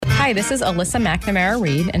Hi, this is Alyssa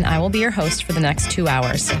McNamara-Reed, and I will be your host for the next 2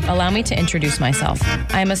 hours. Allow me to introduce myself.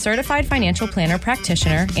 I am a certified financial planner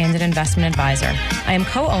practitioner and an investment advisor. I am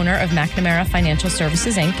co-owner of McNamara Financial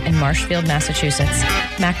Services, Inc. in Marshfield, Massachusetts.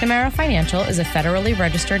 McNamara Financial is a federally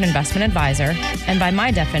registered investment advisor, and by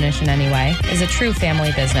my definition anyway, is a true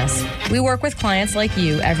family business. We work with clients like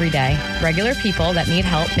you every day, regular people that need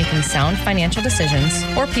help making sound financial decisions,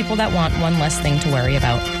 or people that want one less thing to worry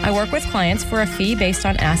about. I work with clients for a fee based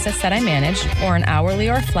on assets that I manage, or an hourly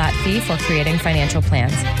or flat fee for creating financial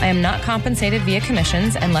plans. I am not compensated via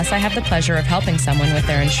commissions unless I have the pleasure of helping someone with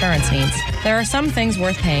their insurance needs. There are some things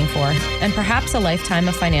worth paying for, and perhaps a lifetime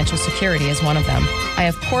of financial security is one of them. I,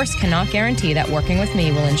 of course, cannot guarantee that working with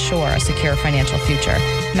me will ensure a secure financial future.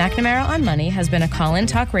 McNamara on Money has been a call-in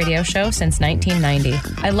talk radio show since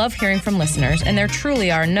 1990. I love hearing from listeners, and there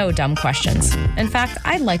truly are no dumb questions. In fact,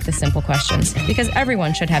 I like the simple questions, because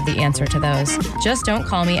everyone should have the answer to those. Just don't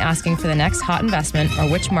call me asking for the next hot investment or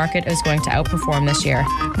which market is going to outperform this year.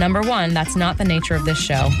 Number one, that's not the nature of this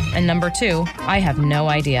show. And number two, I have no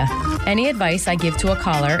idea. Any advice I give to a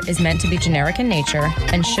caller is meant to be generic in nature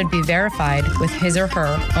and should be verified with his or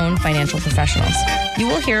her own financial professionals. You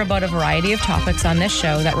will hear about a variety of topics on this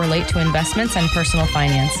show that relate to investments and personal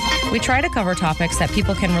finance. We try to cover topics that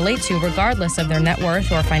people can relate to regardless of their net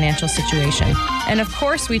worth or financial situation. And of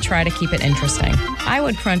course, we try to keep it interesting. I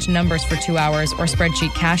would crunch numbers for 2 hours or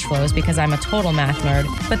spreadsheet cash flows because I'm a total math nerd,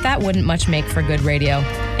 but that wouldn't much make for good radio.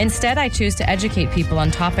 Instead, I choose to educate people on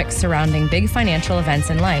topics surrounding big financial events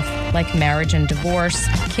in life, like marriage and divorce,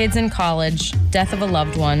 kids in college, death of a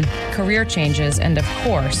loved one, career changes, and of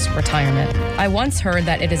course, retirement. I once heard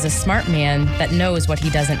that it is a smart man that knows what he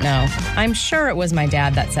doesn't know. I'm sure it was my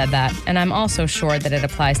dad that said that, and I'm also sure that it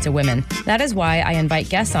applies to women. That is why I invite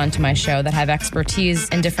guests onto my show that have expertise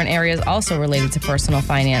in different areas also related to personal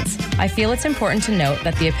finance. I feel it's important to note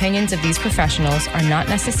that the opinions of these professionals are not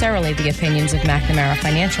necessarily the opinions of McNamara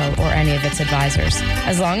Financial or any of its advisors.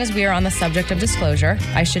 As long as we are on the subject of disclosure,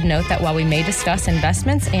 I should note that while we may discuss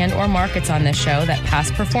investments and or markets on this show, that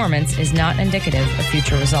past performance is not indicative of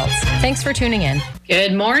future results. Thanks for tuning in.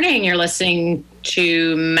 Good morning. You're listening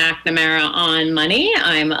to McNamara on Money.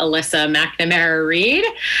 I'm Alyssa McNamara-Reed.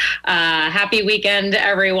 Happy weekend,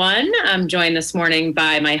 everyone. I'm joined this morning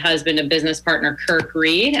by my husband and business partner, Kirk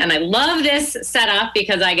Reed. And I love this setup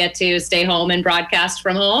because I get to stay home and broadcast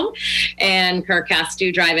from home. And Kirk has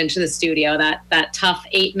to drive into the studio. That tough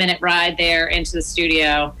 8-minute ride there into the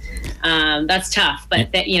studio. That's tough.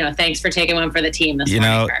 But thanks for taking one for the team this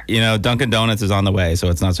morning, Kirk. Dunkin' Donuts is on the way, so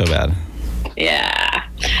it's not so bad. Yeah.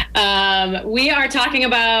 We are talking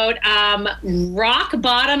about rock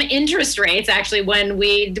bottom interest rates. Actually, when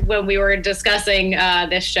we were discussing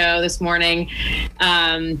this show this morning,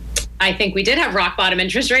 I think we did have rock bottom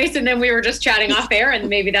interest rates, and then we were just chatting off air, and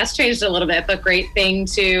maybe that's changed a little bit. But great thing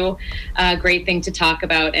to talk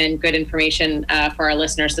about, and good information for our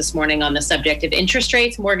listeners this morning on the subject of interest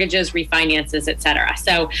rates, mortgages, refinances, etc.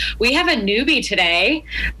 So we have a newbie today,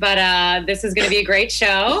 but this is going to be a great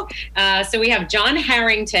show. So we have John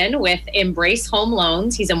Harrington with Embrace Home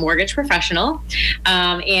Loans. He's a mortgage professional,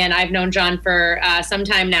 and I've known John for some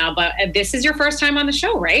time now. But this is your first time on the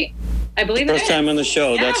show, right? I believe first time on the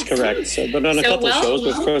show. Yeah. That's correct. So, but on a couple of shows,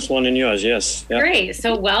 but first one in yours, yes. Yep. Great.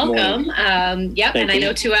 So welcome. Thank you. I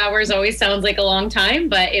know 2 hours always sounds like a long time,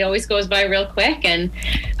 but it always goes by real quick, and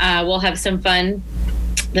we'll have some fun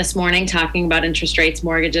this morning talking about interest rates,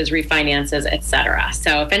 mortgages, refinances, etc.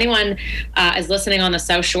 So if anyone is listening on the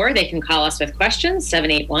South Shore, they can call us with questions,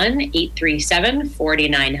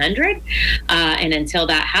 781-837-4900. And until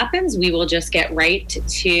that happens, we will just get right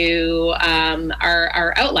to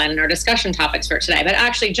our outline and our discussion topics for today. But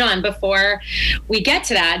actually, John, before we get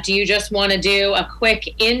to that, do you just want to do a quick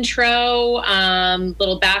intro,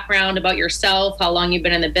 little background about yourself, how long you've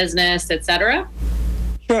been in the business, etc.?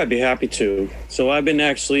 Sure, I'd be happy to. So I've been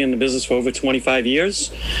actually in the business for over 25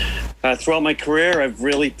 years. Throughout my career, I've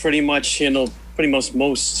really pretty much handled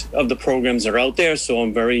most of the programs that are out there. So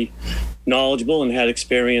I'm very knowledgeable and had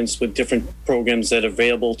experience with different programs that are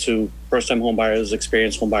available to first-time home buyers,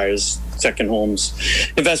 experienced home buyers, second homes,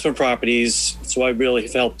 investment properties. So I really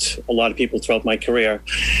have helped a lot of people throughout my career.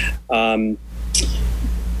 And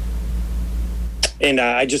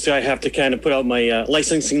I have to kind of put out my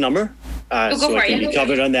licensing number. So I can be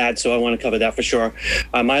covered on that. So I want to cover that for sure.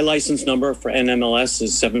 My license number for NMLS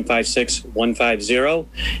is 756150.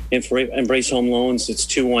 And for Embrace Home Loans, it's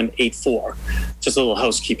 2184. Just a little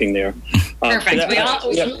housekeeping there. Perfect.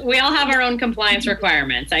 We all have our own compliance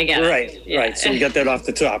requirements. I get it. Right. So we got that off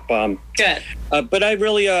the top. Good. But I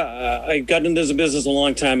really, I got into the business a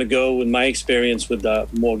long time ago. With my experience with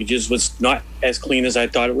mortgages was not as clean as I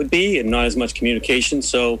thought it would be, and not as much communication.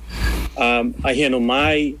 So I handle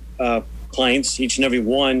my clients, each and every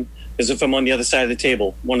one, as if I'm on the other side of the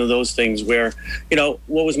table. One of those things where,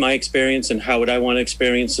 what was my experience and how would I want to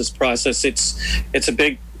experience this process? It's a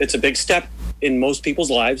big step in most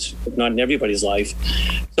people's lives, if not in everybody's life.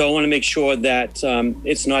 So I want to make sure that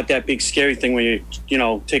it's not that big scary thing where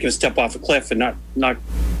you're taking a step off a cliff and not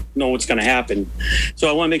know what's going to happen. So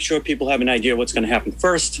I want to make sure people have an idea what's going to happen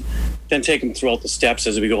first, then take them throughout the steps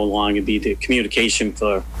as we go along, and be the communication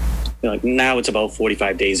for now it's about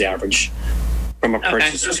 45 days average from a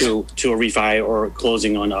purchase to a refi or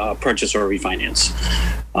closing on a purchase or a refinance.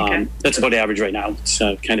 That's about average right now. It's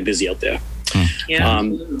kind of busy out there.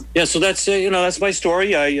 So that's that's my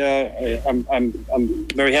story. I'm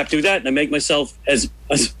very happy to do that, and I make myself as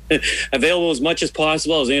available as much as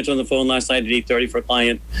possible. I was answering the phone last night at 8:30 for a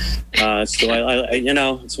client. So I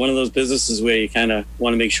it's one of those businesses where you kind of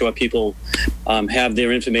want to make sure people have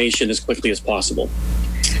their information as quickly as possible.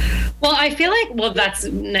 Well, I feel like, that's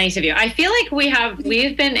nice of you. I feel like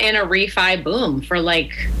we've been in a refi boom for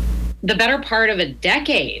like the better part of a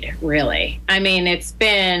decade, really. I mean, it's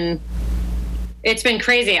been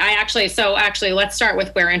crazy. Actually, let's start with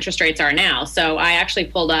where interest rates are now. So I actually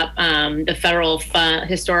pulled up the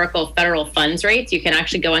historical federal funds rates. You can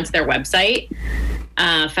actually go onto their website,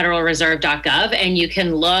 federalreserve.gov, and you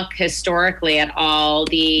can look historically at all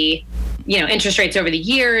the interest rates over the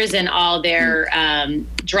years and all their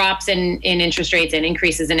drops in interest rates and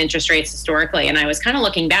increases in interest rates historically. And I was kind of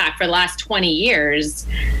looking back for the last 20 years.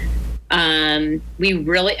 I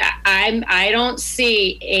don't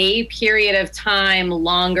see a period of time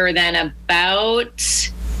longer than about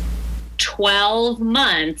 12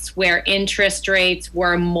 months where interest rates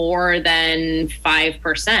were more than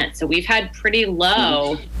 5%. So we've had pretty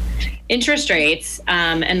low interest rates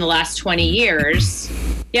in the last 20 years.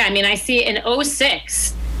 Yeah, I mean, I see in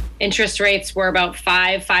 2006, interest rates were about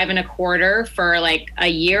 5.25 for like a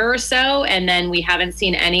year or so. And then we haven't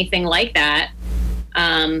seen anything like that,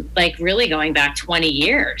 like really going back 20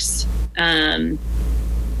 years. So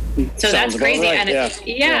that's crazy. Right.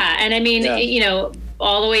 And I mean,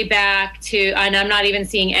 all the way back to, and I'm not even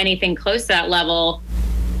seeing anything close to that level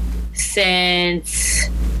since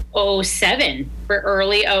 2007. For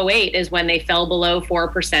early 2008 is when they fell below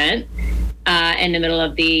 4%. In the middle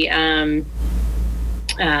of the, I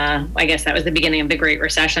guess that was the beginning of the Great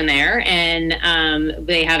Recession there. And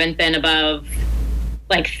they haven't been above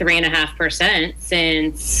like 3.5%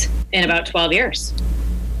 since in about 12 years.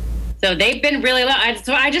 So they've been really low.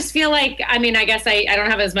 So I just feel like, I mean, I guess I don't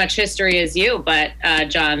have as much history as you, but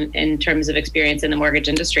John, in terms of experience in the mortgage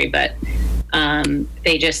industry, but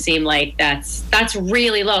they just seem like that's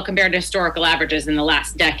really low compared to historical averages in the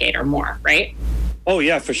last decade or more, right? Oh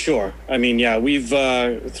yeah, for sure. I mean, yeah, we've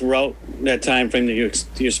throughout that time frame that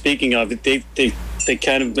you're speaking of, they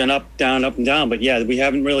kind of been up and down. But yeah, we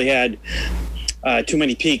haven't really had too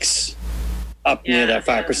many peaks up near that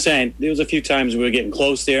 5%. There was a few times we were getting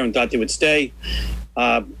close there and thought they would stay,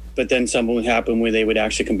 but then something would happen where they would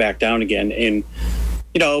actually come back down again. And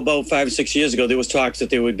about 5 or 6 years ago, there was talks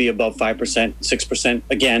that they would be above 5%, 6%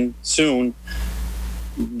 again soon.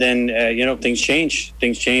 Then things change.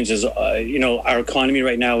 Things change as our economy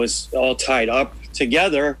right now is all tied up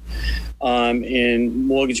together, and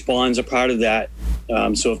mortgage bonds are part of that.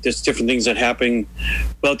 So if there's different things that happen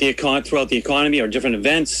throughout the economy or different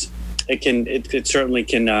events, it certainly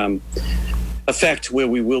can affect where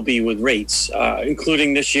we will be with rates,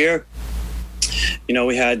 including this year.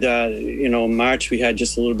 We had in March we had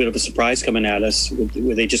just a little bit of a surprise coming at us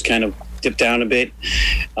where they just kind of dipped down a bit,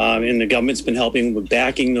 and the government's been helping with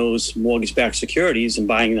backing those mortgage-backed securities and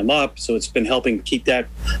buying them up, so it's been helping keep that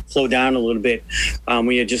flow down a little bit.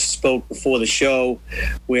 We had just spoke before the show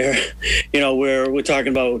where we're talking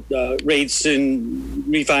about rates and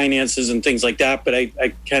refinances and things like that, but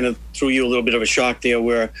I kind of threw you a little bit of a shock there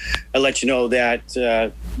where I let you know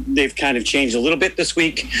that they've kind of changed a little bit this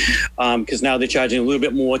week, because now they're charging a little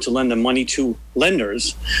bit more to lend the money to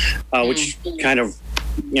lenders, which kind of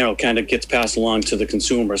gets passed along to the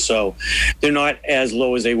consumer. So they're not as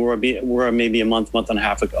low as they were maybe a month and a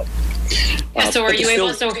half ago. So are you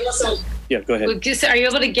able? Yeah, go ahead. Are you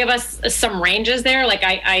able to give us some ranges there? Like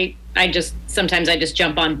I sometimes I just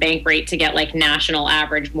jump on Bankrate to get like national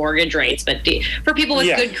average mortgage rates. But for people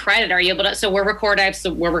with good credit, are you able to? So we're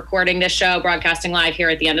recording this show, broadcasting live here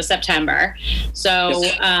at the end of September. So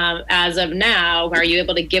as of now, are you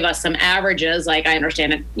able to give us some averages? Like I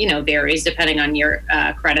understand it, varies depending on your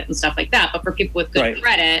credit and stuff like that. But for people with good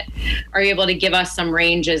credit, are you able to give us some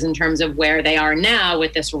ranges in terms of where they are now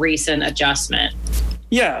with this recent adjustment?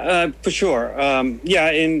 Yeah, for sure. And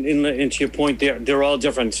to your point, they're all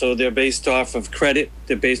different. So they're based off of credit.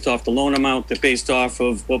 They're based off the loan amount. They're based off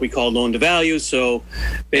of what we call loan to value. So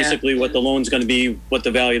basically what the loan's going to be, what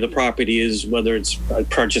the value of the property is, whether it's a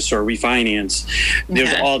purchase or a refinance.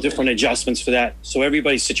 There's all different adjustments for that. So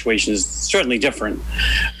everybody's situation is certainly different.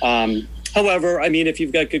 However, I mean, if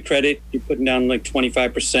you've got good credit, you're putting down like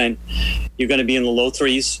 25%, you're going to be in the low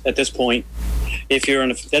threes at this point. If you're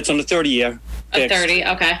that's on the 30-year. A 30,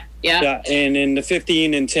 okay, yeah. And in the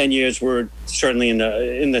 15 and 10 years, we're certainly in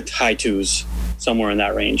the high twos, somewhere in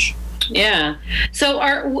that range. Yeah.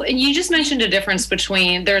 So you just mentioned a difference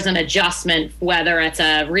between there's an adjustment whether it's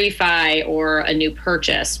a refi or a new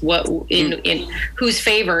purchase. What in whose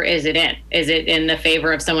favor is it in? Is it in the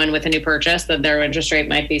favor of someone with a new purchase that their interest rate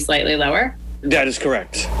might be slightly lower? That is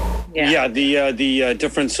correct. Yeah. The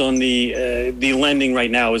difference on the lending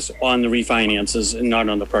right now is on the refinances and not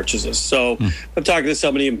on the purchases. So if I'm talking to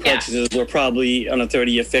somebody in purchases, we're probably on a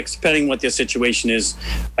 30-year fix. Depending what their situation is,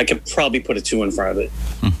 I could probably put a 2 in front of it.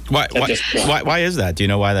 Why is that? Do you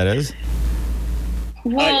know why that is?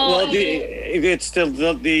 The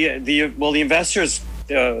investors,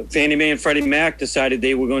 Fannie Mae and Freddie Mac, decided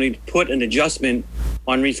they were going to put an adjustment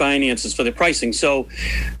on refinances for the pricing. So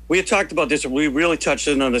we had talked about this, and we really touched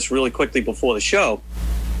on this really quickly before the show.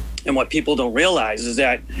 And what people don't realize is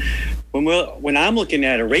that when I'm looking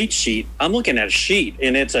at a rate sheet, I'm looking at a sheet,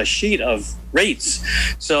 and it's a sheet of rates.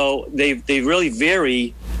 So they really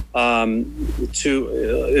vary.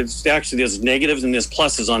 It's actually, there's negatives and there's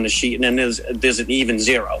pluses on the sheet, and then there's an even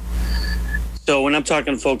zero. So when I'm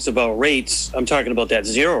talking to folks about rates, I'm talking about that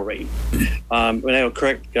zero rate. When I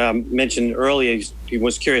mentioned earlier, he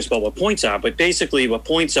was curious about what points are, but basically what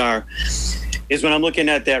points are is when I'm looking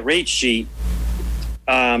at that rate sheet,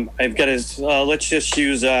 I've got let's just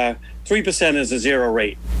use 3% as a zero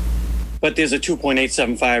rate, but there's a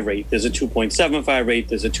 2.875 rate, there's a 2.75 rate,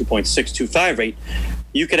 there's a 2.625 rate.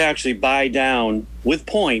 You could actually buy down with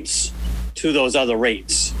points to those other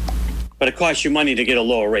rates, but it costs you money to get a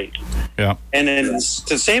lower rate. Yeah. And then to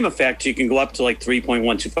the same effect, you can go up to like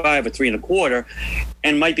 3.125 or 3.25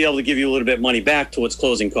 and might be able to give you a little bit of money back towards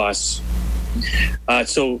closing costs.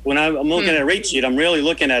 So when I'm looking at a rate sheet, I'm really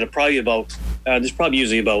looking at it probably about, there's probably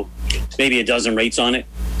usually about maybe a dozen rates on it.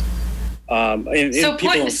 And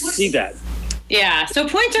people don't see that. Yeah. So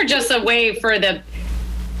points are just a way for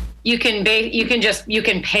you can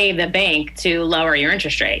pay the bank to lower your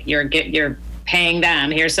interest rate. You're paying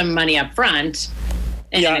them, here's some money up front.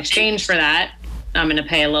 And in exchange for that, I'm going to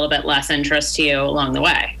pay a little bit less interest to you along the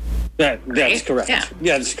way. That's correct. Yeah,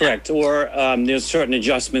 that's correct. Or there's certain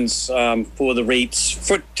adjustments for the rates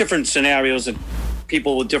for different scenarios that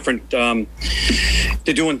people with different,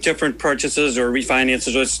 they're doing different purchases or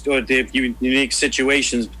refinances or they have unique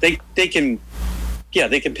situations. They can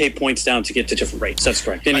pay points down to get to different rates. That's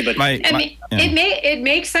correct. It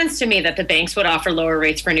makes sense to me that the banks would offer lower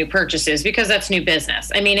rates for new purchases because that's new business.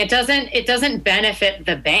 I mean, it doesn't benefit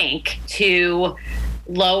the bank to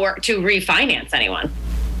refinance anyone.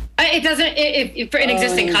 It doesn't for an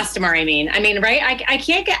existing customer. I mean, right? I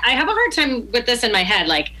have a hard time with this in my head.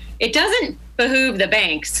 Like, it doesn't behoove the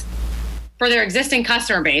banks for their existing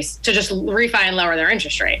customer base to just refi and lower their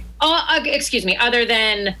interest rate. Other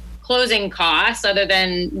than closing costs, other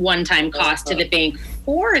than one-time cost to the bank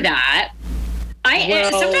for that.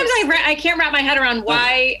 Sometimes I can't wrap my head around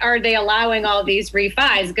why are they allowing all these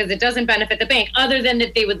refis, because it doesn't benefit the bank other than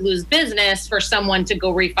that they would lose business for someone to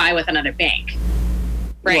go refi with another bank.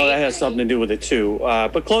 Right. Well, that has something to do with it too.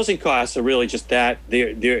 But closing costs are really just that.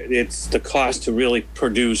 It's the cost to really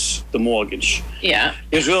produce the mortgage. Yeah.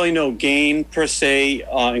 There's really no gain per se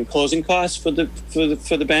in closing costs for the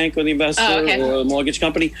bank or the investor or the mortgage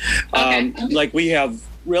company. Like we have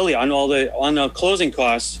really on the closing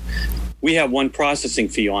costs, we have one processing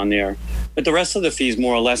fee on there. But the rest of the fees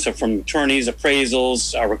more or less are from attorneys,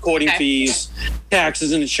 appraisals, recording fees,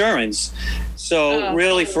 taxes, and insurance. So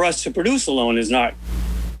really for us to produce a loan is not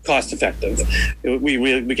cost effective.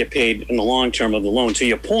 We get paid in the long term of the loan, to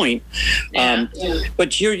your point.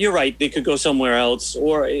 But you're right. They could go somewhere else,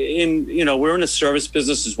 or we're in a service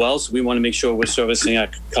business as well, so we want to make sure we're servicing our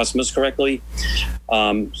customers correctly.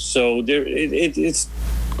 So it's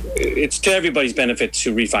it's to everybody's benefit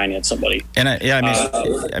to refinance somebody. And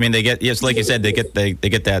I mean, they get, yes, like you said, they get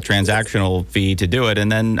that transactional fee to do it.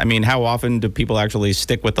 And then, I mean, how often do people actually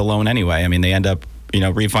stick with the loan anyway? I mean, they end up,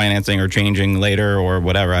 refinancing or changing later or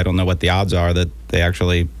whatever. I don't know what the odds are that they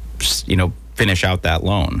actually, finish out that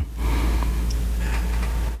loan.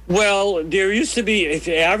 Well, there used to be,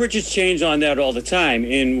 averages change on that all the time.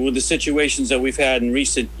 And with the situations that we've had in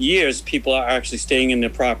recent years, people are actually staying in their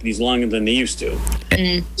properties longer than they used to.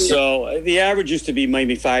 Mm-hmm. So the average used to be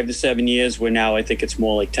maybe 5 to 7 years, where now I think it's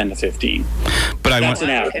more like 10 to 15. But that's an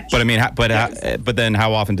average. But I mean, but then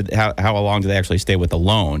how often how long do they actually stay with the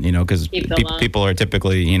loan? Because people are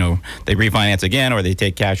typically, they refinance again, or they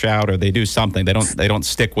take cash out, or they do something. They don't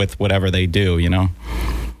stick with whatever they do.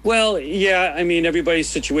 Well, yeah, I mean, everybody's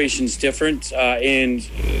situation's different. And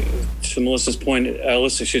to Alyssa's point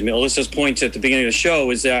at the beginning of the show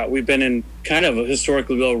is that we've been in kind of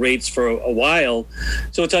historically low rates for a while.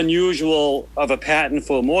 So it's unusual of a pattern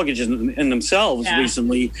for mortgages in themselves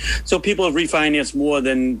recently. So people have refinanced more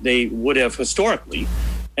than they would have historically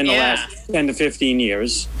in the last 10 to 15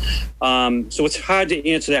 years. So it's hard to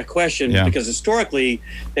answer that question because historically,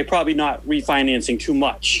 they're probably not refinancing too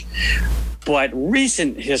much. But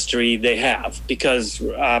recent history, they have, because,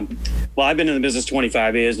 I've been in the business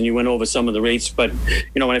 25 years, and you went over some of the rates. But,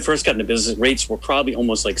 when I first got into business, rates were probably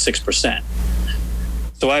almost like 6%.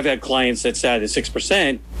 So I've had clients that started at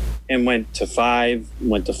 6% and went to 5,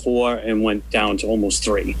 went to 4, and went down to almost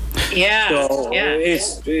 3. Yeah. So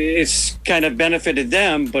it's kind of benefited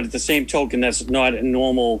them, but at the same token, that's not a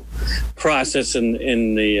normal process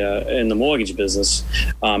in the mortgage business.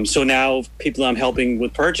 So now people I'm helping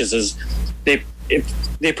with purchases,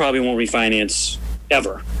 they probably won't refinance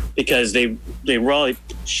ever, because they really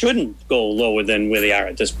shouldn't go lower than where they are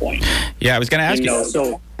at this point. Yeah, I was going to ask you.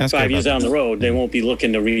 So 5 years down the road, they won't be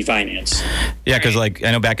looking to refinance. Yeah, because I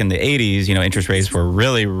know back in the 80s, interest rates were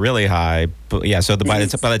really, really high. But yeah, so by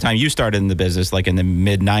the time you started in the business, like in the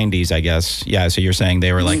mid 90s, I guess. Yeah, so you're saying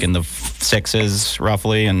they were like in the 6s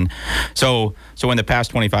roughly, and so in the past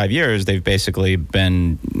 25 years, they've basically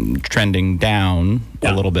been trending down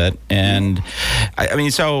a little bit. And I mean,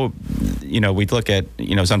 so we look at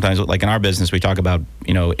sometimes like in our business, we talk about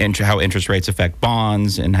how interest rates affect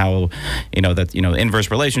bonds, and how that inverse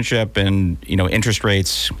relationship, and interest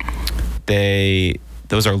rates,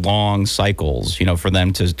 those are long cycles, for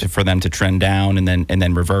them to trend down and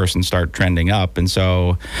then reverse and start trending up. And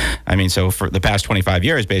so, I mean, so for the past 25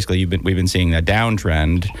 years, basically, we've been seeing that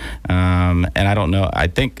downtrend. And I don't know. I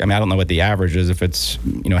don't know what the average is. If it's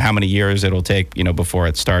how many years it'll take before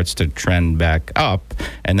it starts to trend back up,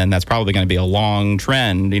 and then that's probably going to be a long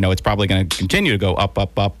trend. It's probably going to continue to go up,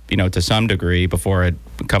 to some degree before it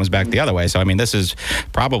comes back the other way. So I mean, this is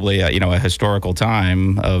probably a historical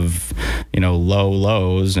time of low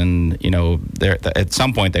lows, and at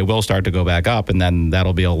some point they will start to go back up, and then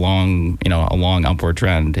that'll be a long upward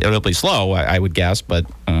trend. It'll be slow, I would guess, but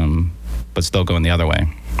still going the other way.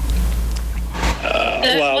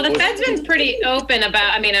 The Fed's been pretty open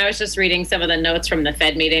about. I mean, I was just reading some of the notes from the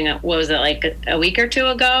Fed meeting. What was it, like a week or two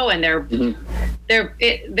ago? And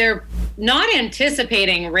they're not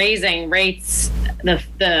anticipating raising rates,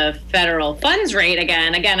 the federal funds rate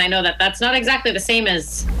again. Again, I know that that's not exactly the same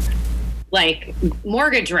as like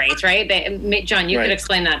mortgage rates, right? John, you could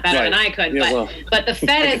explain that better than I could. But the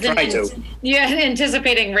Fed is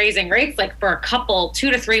anticipating raising rates like for a couple,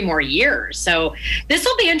 2 to 3 more years. So this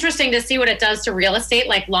will be interesting to see what it does to real estate,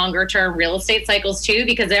 like longer term real estate cycles too,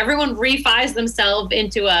 because everyone refis themselves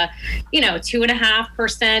into a 2.5%,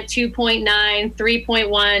 2.9,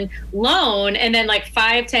 3.1 loan, and then like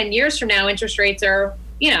 5-10 years from now, interest rates are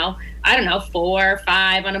I don't know, 4 or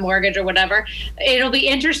 5 on a mortgage or whatever. It'll be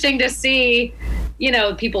interesting to see,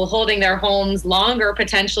 people holding their homes longer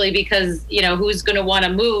potentially, because, who's going to want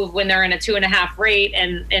to move when they're in a 2.5 rate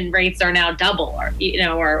and rates are now double, or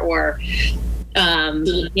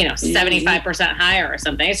 75% higher or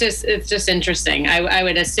something. It's just interesting. I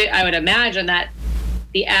would imagine that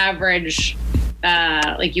the average,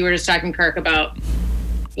 like you were just talking, Kirk, about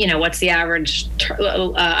what's the average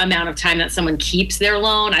amount of time that someone keeps their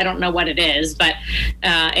loan? I don't know what it is, but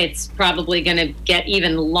it's probably going to get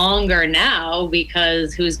even longer now,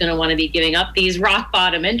 because who's going to want to be giving up these rock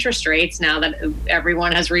bottom interest rates now that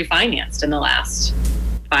everyone has refinanced in the last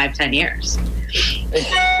 5-10 years?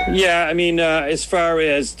 Yeah, I mean, as far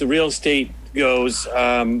as the real estate goes,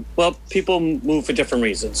 people move for different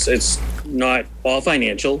reasons. It's not all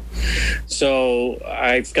financial. So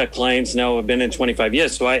I've got clients now who've been in 25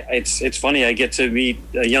 years. So it's funny. I get to meet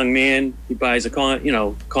a young man. He buys a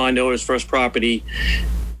condo, his first property,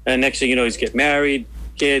 and next thing you know, he's getting married.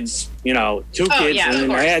 kids, you know, two Oh, kids, yeah, of and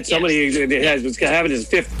then I course, had somebody that was having his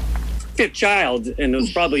fifth child, and it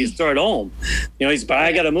was probably his third home. You know, but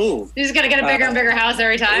I got to move. You just got to get a bigger and bigger house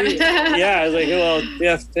every time. Yeah, I was like, well,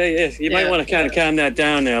 you might want to kind of calm that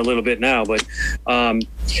down there a little bit now. But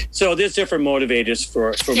so there's different motivators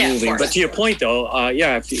for moving. But to your point, though,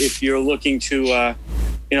 if you're looking to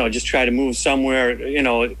just try to move somewhere,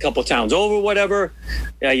 a couple towns over, whatever.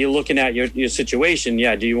 Yeah, you're looking at your situation.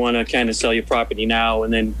 Yeah, do you want to kind of sell your property now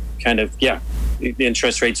and then kind of the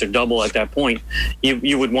interest rates are double at that point.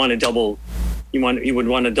 You would want to double. You would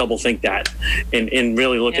want to double think that and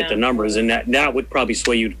really look at the numbers, and that would probably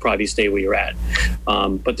sway you to probably stay where you're at.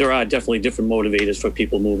 But there are definitely different motivators for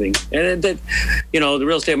people moving, and that the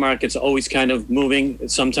real estate market's always kind of moving.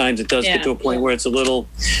 Sometimes it does get to a point where it's a little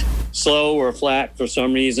slow or flat for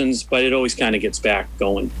some reasons, but it always kind of gets back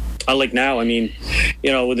going. Like now, I mean,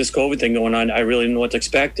 with this COVID thing going on, I really didn't know what to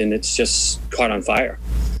expect, and it's just caught on fire.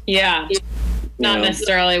 Yeah. Not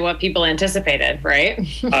necessarily what people anticipated, right?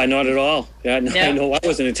 Not at all. I know I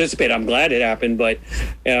wasn't anticipating. I'm glad it happened, but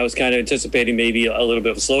I was kind of anticipating maybe a little bit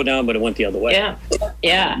of a slowdown, but it went the other way.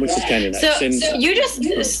 Yeah. Which is kind of nice. So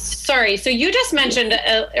you just mentioned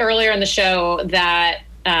earlier in the show that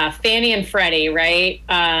Fannie and Freddie, right?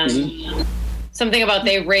 Something about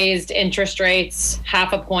they raised interest rates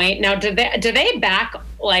 0.5 point. Now, do they back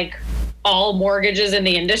like all mortgages in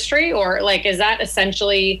the industry, or like is that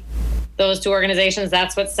essentially those two organizations,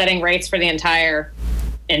 that's what's setting rates for the entire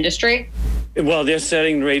industry? Well, they're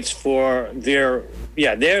setting rates for they're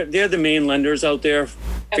the main lenders out there,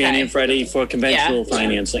 Fannie and Freddie, for conventional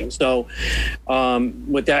financing. So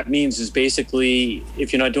what that means is basically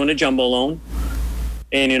if you're not doing a jumbo loan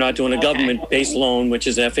and you're not doing a government-based loan, which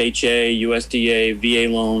is FHA, USDA, VA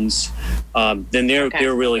loans, then they're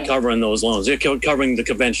really covering those loans. They're covering the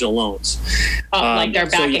conventional loans. Like they're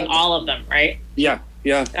backing all of them, right? Yeah.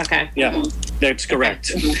 Okay. Yeah, that's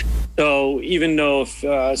correct. Okay. So even though if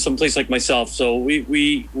someplace like myself, so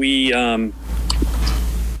we're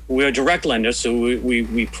a direct lender, so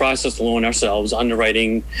we process the loan ourselves,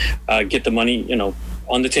 underwriting, get the money,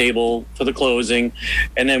 on the table for the closing,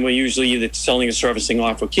 and then we're usually either selling a servicing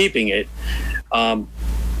off or keeping it.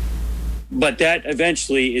 But that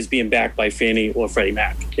eventually is being backed by Fannie or Freddie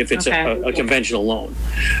Mac if it's a conventional loan.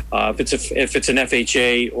 If it's an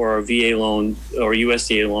FHA or a VA loan or a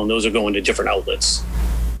USDA loan, those are going to different outlets,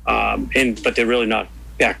 but they're really not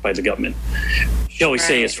backed by the government, shall we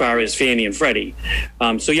say, as far as Fannie and Freddie.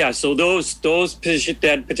 So those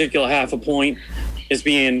that particular 0.5 point is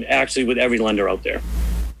being actually with every lender out there.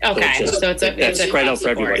 Okay, so it's spread out for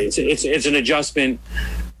everybody. It's an adjustment.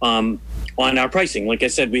 On our pricing. Like I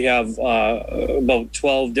said, we have about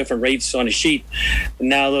 12 different rates on a sheet.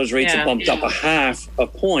 Now those rates are bumped up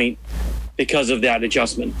 0.5 point because of that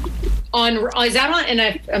adjustment. Is that on, and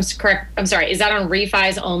I'm correct, I'm sorry, is that on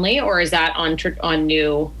refis only, or is that on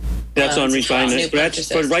new? That's on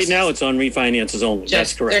refinance. But right now it's on refinances only.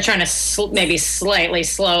 That's correct. They're trying to maybe slightly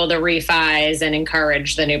slow the refis and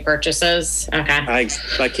encourage the new purchases. Okay. I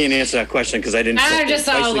can't answer that question because I didn't. I just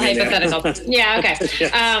saw hypothetical. Yeah. Okay.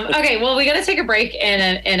 Okay. Well, we got to take a break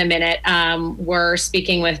in a minute. We're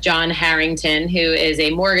speaking with John Harrington, who is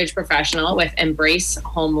a mortgage professional with Embrace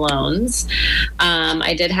Home Loans.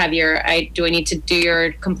 I did have do I need to do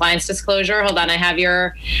your compliance disclosure? Hold on. I have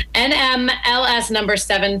your NMLS number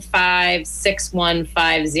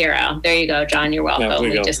 756150. There you go, John. You're welcome.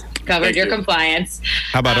 We just covered your compliance.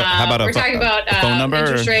 How about we're talking about phone number,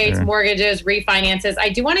 interest rates, mortgages, refinances. I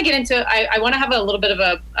do want to get into. I want to have a little bit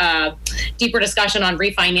of a deeper discussion on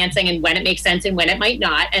refinancing and when it makes sense and when it might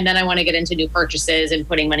not, and then I want to get into new purchases and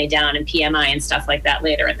putting money down and PMI and stuff like that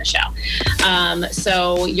later in the show.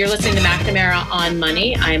 So you're listening to McNamara on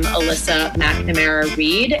Money. I'm Alyssa McNamara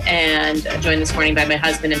Reed, and joined this morning by my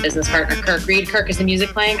husband and business partner Kirk Reed. Kirk, is the music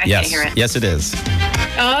playing? I can't hear it. Yes, it is.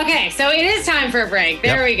 Okay, so it is time for a break.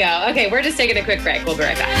 There we go. Okay, we're just taking a quick break. We'll be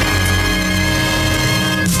right back.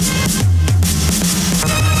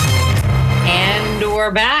 And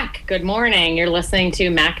we're back. Good morning. You're listening to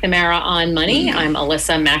McNamara on Money. I'm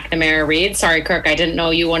Alyssa McNamara Reed. Sorry, Kirk, I didn't know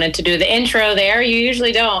you wanted to do the intro there. You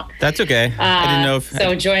usually don't. That's okay. I didn't know if...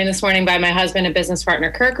 So joined this morning by my husband and business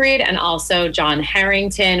partner, Kirk Reed, and also John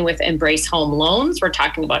Harrington with Embrace Home Loans. We're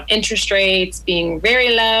talking about interest rates being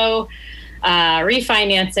very low,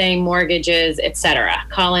 refinancing, mortgages, etc.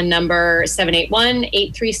 Call in number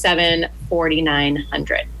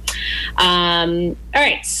 781-837-4900. All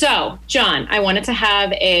right, so John, I wanted to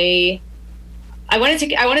talk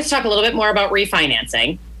a little bit more about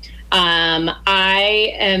refinancing. I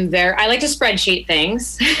like to spreadsheet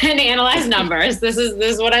things and analyze numbers. This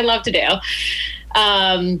is what I love to do.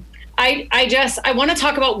 I want to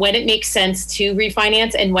talk about when it makes sense to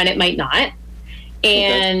refinance and when it might not.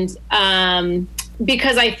 And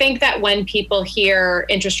because I think that when people hear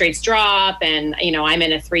interest rates drop and, I'm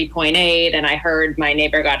in a 3.8 and I heard my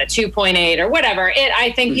neighbor got a 2.8 or whatever,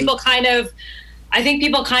 I think people kind of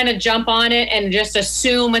jump on it and just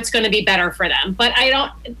assume it's going to be better for them. But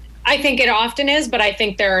I think it often is, but I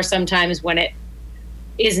think there are some times when it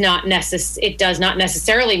does not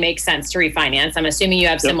necessarily make sense to refinance. I'm assuming you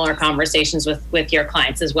have similar conversations with your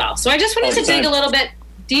clients as well. So I just wanted to dig a little bit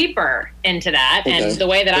deeper into that. And the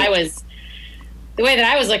way that I was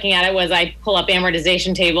looking at it was I pull up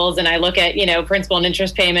amortization tables and I look at, principal and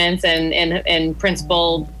interest payments and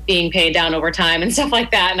principal being paid down over time and stuff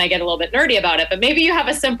like that. And I get a little bit nerdy about it, but maybe you have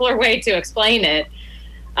a simpler way to explain it.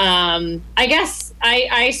 I guess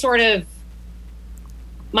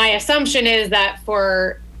my assumption is that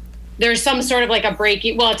there's some sort of like a break.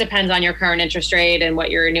 Well, it depends on your current interest rate and what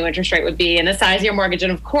your new interest rate would be and the size of your mortgage.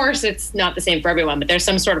 And of course, it's not the same for everyone, but there's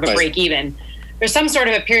some sort of a break even. There's some sort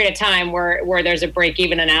of a period of time where there's a break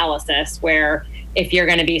even analysis where if you're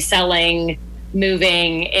going to be selling,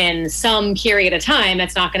 moving in some period of time,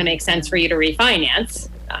 it's not going to make sense for you to refinance.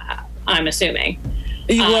 I'm assuming.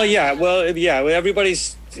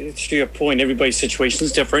 Everybody's, to your point, everybody's situation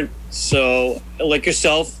is different. So like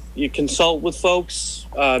yourself, you consult with folks,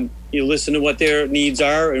 you listen to what their needs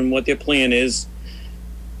are and what their plan is,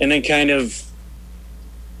 and then kind of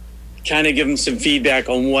give them some feedback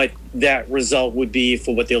on what that result would be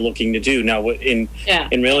for what they're looking to do. Now, and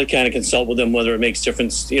really kind of consult with them whether it makes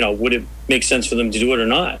difference, would it make sense for them to do it or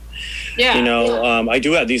not? I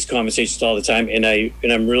do have these conversations all the time, and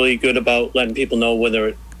I'm really good about letting people know whether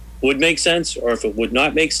it would make sense or if it would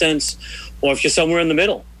not make sense, or if you're somewhere in the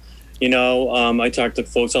middle. I talk to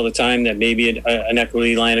folks all the time that maybe an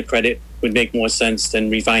equity line of credit would make more sense than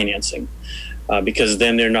refinancing, because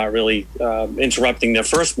then they're not really interrupting their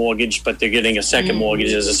first mortgage, but they're getting a second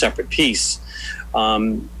mortgage as a separate piece.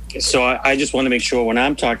 So I just want to make sure when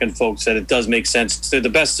I'm talking to folks that it does make sense to the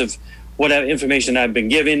best of whatever information I've been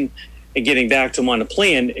given and getting back to them on a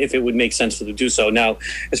plan, if it would make sense for them to do so. Now,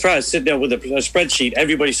 as far as sitting there with a spreadsheet,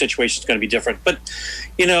 everybody's situation is going to be different. But,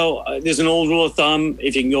 there's an old rule of thumb.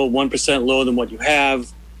 If you can go 1% lower than what you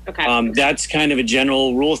have, that's kind of a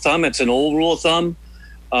general rule of thumb. It's an old rule of thumb.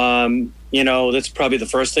 That's probably the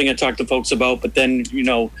first thing I talk to folks about. But then,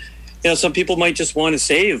 some people might just want to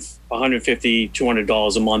save $150,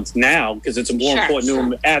 $200 a month now because it's more important to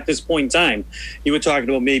them at this point in time. You were talking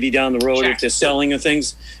about maybe down the road if they're selling or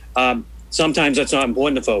things. Sometimes that's not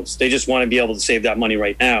important to folks. They just want to be able to save that money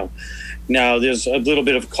right now. Now, there's a little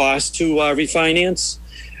bit of cost to refinance.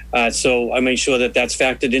 So I make sure that that's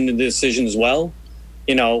factored into the decision as well.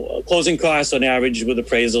 Closing costs on average with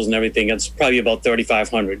appraisals and everything, it's probably about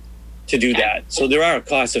 $3,500 to do that. So there are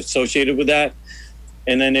costs associated with that.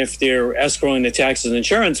 And then if they're escrowing the taxes and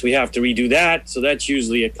insurance, we have to redo that. So that's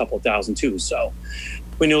usually a couple thousand too. So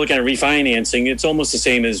when you're looking at refinancing, it's almost the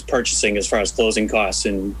same as purchasing as far as closing costs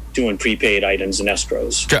and doing prepaid items and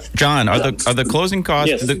escrows. John, are the closing costs,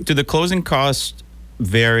 Yes. do the closing costs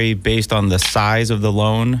vary based on the size of the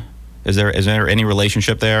loan? Is there any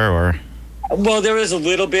relationship there, or? Well, there is a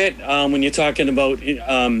little bit when you're talking about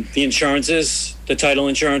the insurances, the title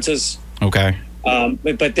insurances. Okay.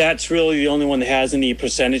 But that's really the only one that has any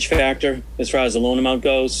percentage factor as far as the loan amount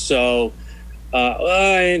goes. So,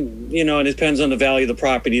 it depends on the value of the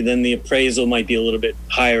property. Then the appraisal might be a little bit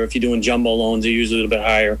higher. If you're doing jumbo loans, they're usually a little bit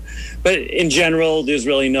higher. But in general, there's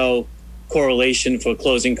really no correlation for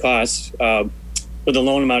closing costs with the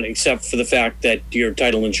loan amount, except for the fact that your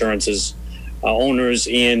title insurances owners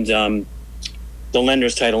and the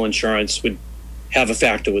lender's title insurance would have a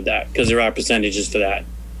factor with that because there are percentages for that.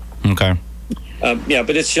 Okay.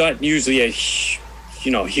 But it's not usually a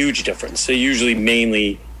huge difference. So usually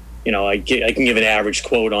mainly, I can give an average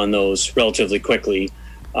quote on those relatively quickly.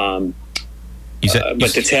 But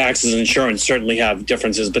the taxes and insurance certainly have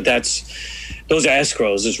differences, but those are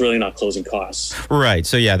escrows. It's really not closing costs. Right.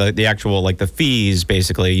 So the actual, like the fees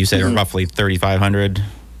basically, you said are roughly $3,500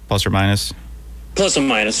 plus or minus? Plus or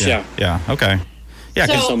minus, yeah. Yeah. Okay. Yeah.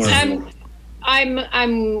 So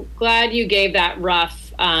I'm glad you gave that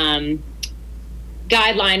rough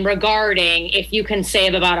guideline regarding if you can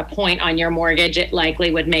save about a point on your mortgage, it likely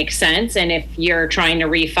would make sense. And if you're trying to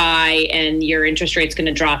refi and your interest rate's going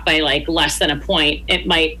to drop by like less than a point, it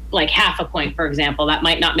might like half a point, for example, that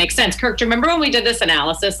might not make sense. Kirk, do you remember when we did this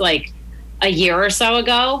analysis like a year or so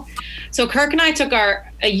ago? So Kirk and I took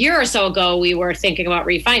a year or so ago, we were thinking about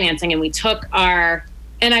refinancing and we took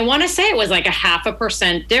and I want to say it was like a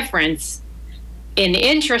 0.5% difference in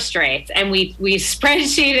interest rates, and we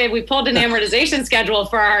spreadsheeted, we pulled an amortization schedule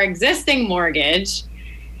for our existing mortgage,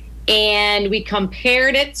 and we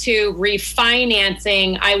compared it to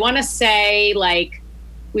refinancing. I want to say like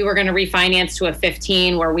we were going to refinance to a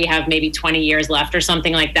 15 where we have maybe 20 years left or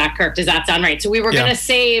something like that. Kirk, does that sound right? So we were going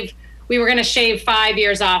to shave 5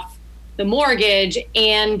 years off the mortgage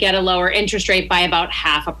and get a lower interest rate by about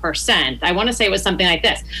 0.5%. I want to say it was something like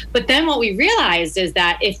this. But then what we realized is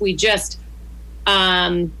that if we just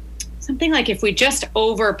if we just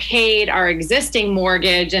overpaid our existing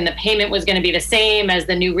mortgage and the payment was going to be the same as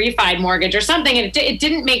the new refi mortgage or something, and it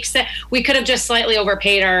didn't make sense. We could have just slightly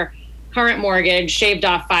overpaid our current mortgage, shaved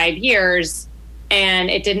off 5 years, and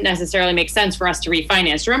it didn't necessarily make sense for us to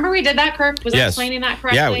refinance. Remember we did that, Kirk? Was I explaining that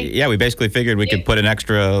correctly? Yeah, we basically figured we could put an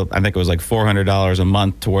extra, I think it was like $400 a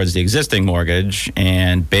month towards the existing mortgage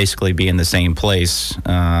and basically be in the same place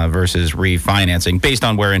versus refinancing based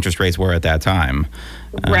on where interest rates were at that time.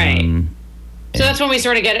 Right. So that's when we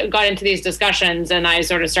sort of got into these discussions, and I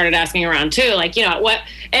sort of started asking around too, like, at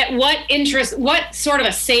what interest, what sort of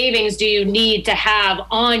a savings do you need to have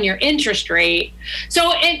on your interest rate?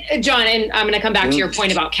 So, John, and I'm going to come back to your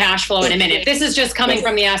point about cash flow in a minute. This is just coming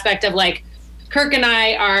from the aspect of like, Kirk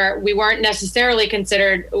and we weren't necessarily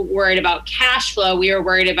worried about cash flow. We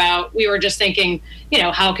were just thinking,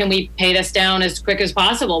 how can we pay this down as quick as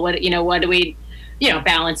possible? What do we,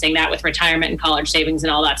 balancing that with retirement and college savings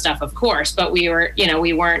and all that stuff, of course. But we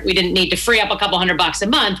didn't need to free up a couple $100 a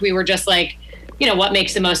month. We were just like, what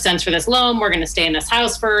makes the most sense for this loan? We're going to stay in this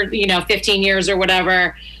house for, 15 years or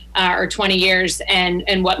whatever, or 20 years,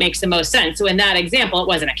 and what makes the most sense. So in that example, it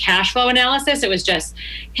wasn't a cash flow analysis. It was just,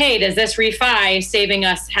 hey, does this refi saving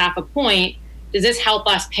us 0.5 point? Does this help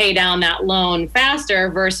us pay down that loan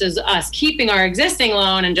faster versus us keeping our existing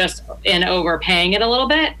loan and overpaying it a little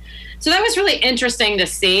bit? So that was really interesting to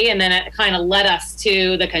see. And then it kind of led us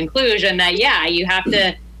to the conclusion that,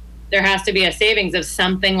 there has to be a savings of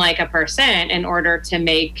something like 1% in order to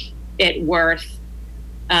make it worth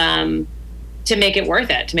the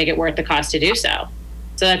cost to do so.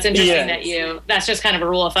 So that's interesting that's just kind of a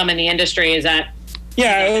rule of thumb in the industry is that.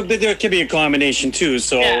 Yeah, but there could be a combination too.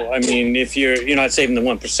 So, I mean, if you're not saving the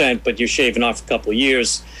 1%, but you're shaving off a couple of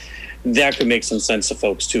years, that could make some sense to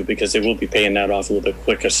folks too, because they will be paying that off a little bit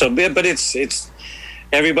quicker. So, but it's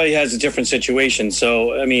everybody has a different situation.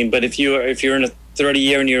 So, I mean, but if you're in a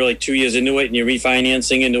 30-year and you're like 2 years into it and you're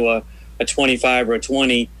refinancing into a 25 or a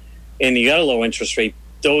 20, and you got a low interest rate,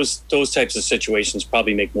 those types of situations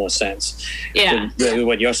probably make more sense. Yeah, than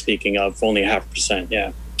what you're speaking of, only 0.5%.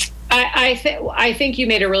 Yeah. I think you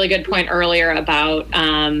made a really good point earlier about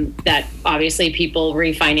that obviously people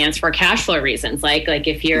refinance for cash flow reasons. Like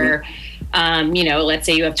if you're, let's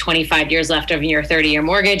say you have 25 years left of your 30-year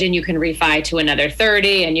mortgage and you can refi to another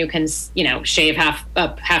 30 and you can, shave half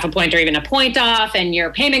a point or even a point off and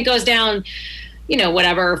your payment goes down,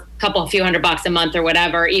 whatever, a few $100 a month or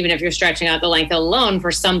whatever, even if you're stretching out the length of the loan.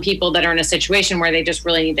 For some people that are in a situation where they just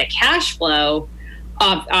really need the cash flow,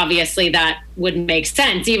 obviously that would make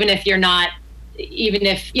sense, even if they're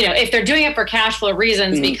doing it for cash flow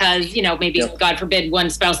reasons, because, maybe God forbid one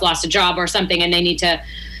spouse lost a job or something and they need to,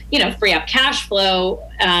 free up cash flow,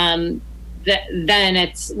 then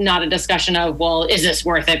it's not a discussion of, well, is this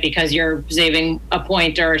worth it because you're saving a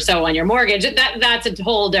point or so on your mortgage? That's a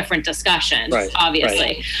whole different discussion, right, obviously.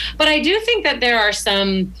 Right. But I do think that there are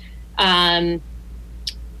some, I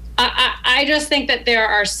just think that there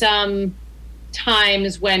are some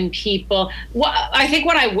times when people, I think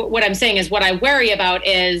what I'm saying is what I worry about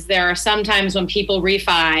is there are some times when people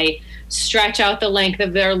refi, stretch out the length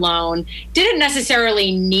of their loan, didn't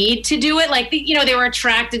necessarily need to do it. Like, they were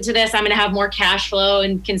attracted to this. I'm going to have more cash flow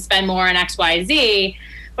and can spend more on X, Y, Z.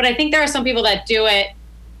 But I think there are some people that do it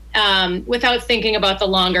without thinking about the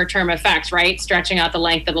longer term effects, right? Stretching out the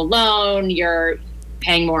length of the loan, you're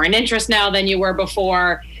paying more in interest now than you were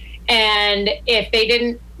before. And if they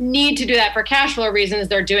didn't need to do that for cash flow reasons,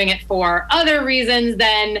 they're doing it for other reasons,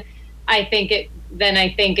 then I think it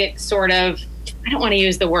sort of, I don't want to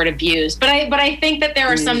use the word abused, but I think that there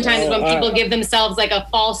are some times when people give themselves like a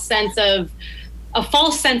false sense of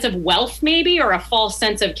wealth, maybe, or a false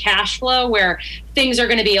sense of cash flow, where things are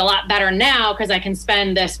going to be a lot better now because I can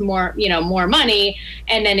spend this more money.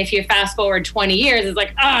 And then if you fast forward 20 years, it's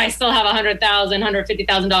like, I still have $100,000,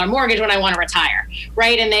 $150,000 mortgage when I want to retire,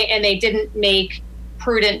 right? And they didn't make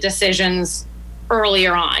prudent decisions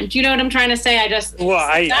earlier on. Do you know what I'm trying to say? That's what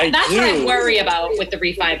I worry about with the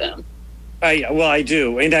refi boom. I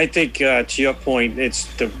do, and I think to your point, it's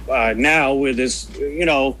the now with this,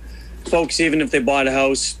 folks, even if they bought a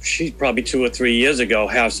house, probably 2 or 3 years ago,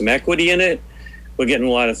 have some equity in it, we're getting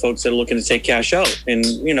a lot of folks that are looking to take cash out. And,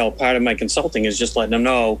 part of my consulting is just letting them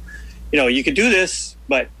know, you could do this,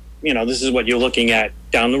 but, this is what you're looking at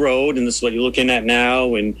down the road, and this is what you're looking at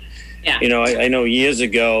now. And, I know years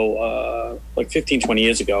ago, like 15, 20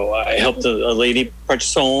 years ago, I helped a lady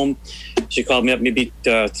purchase a home. She called me up maybe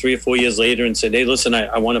 3 or 4 years later and said, hey, listen,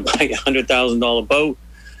 I want to buy a $100,000 boat.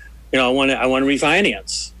 I want to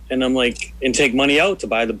refinance. And I'm like, and take money out to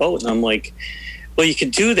buy the boat. And I'm like, well, you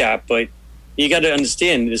could do that, but you got to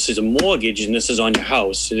understand this is a mortgage and this is on your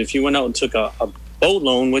house. And if you went out and took a boat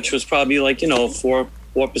loan, which was probably like,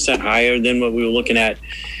 4% higher than what we were looking at,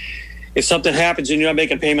 if something happens and you're not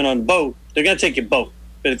making a payment on the boat, they're going to take your boat.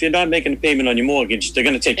 But if you're not making a payment on your mortgage, they're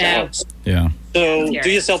going to take your house. Yeah. So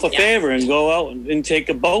do yourself a favor and go out and take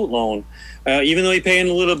a boat loan. Even though you're paying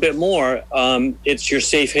a little bit more, it's your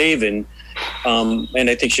safe haven. And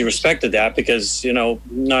I think she respected that because,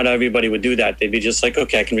 not everybody would do that. They'd be just like,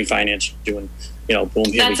 okay, I can refinance you and, boom,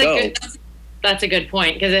 here we go. That's a good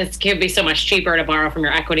point because it could be so much cheaper to borrow from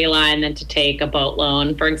your equity line than to take a boat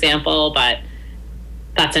loan, for example. But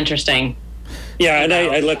that's interesting. Yeah, and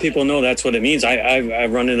I let people know that's what it means.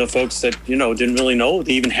 I've run into folks that, didn't really know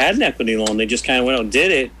they even had an equity loan. They just kind of went out and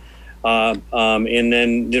did it and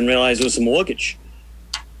then didn't realize it was a mortgage.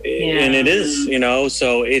 Yeah. And it is,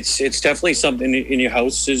 so it's definitely something in your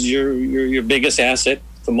house is your biggest asset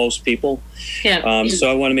for most people. Yeah. So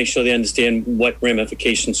I want to make sure they understand what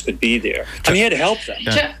ramifications could be there. I'm here to help them.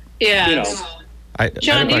 Yeah.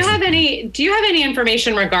 John, do you have any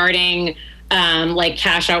information regarding like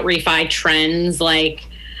cash out refi trends? Like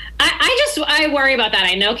I worry about that.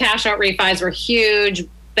 I know cash out refis were huge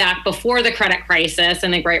back before the credit crisis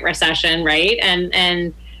and the Great Recession, right?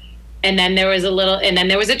 And then there was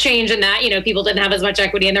a change in that, people didn't have as much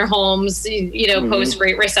equity in their homes, post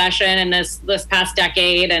Great Recession and this past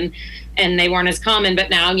decade and they weren't as common, but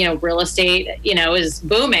now, real estate, is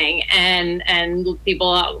booming and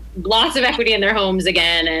people, lots of equity in their homes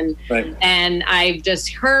again. And I've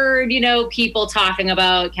just heard, people talking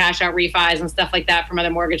about cash out refis and stuff like that from other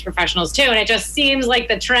mortgage professionals too. And it just seems like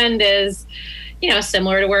the trend is,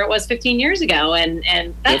 similar to where it was 15 years ago. And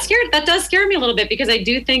that does scare me a little bit because I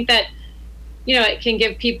do think that, it can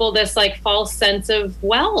give people this like false sense of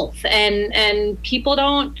wealth and people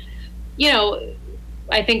don't,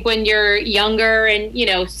 I think when you're younger and,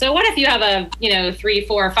 so what if you have a, $300,000,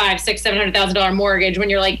 $400,000, $500,000, $600,000, $700,000 mortgage when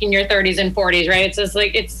you're like in your 30s and 40s, right? It's just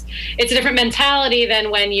like, it's a different mentality than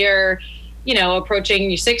when you're, approaching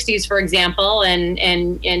your 60s, for example, and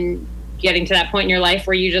getting to that point in your life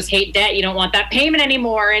where you just hate debt. You don't want that payment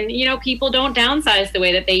anymore. And, people don't downsize the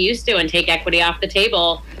way that they used to and take equity off the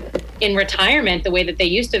table in retirement the way that they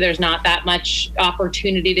used to. There's not that much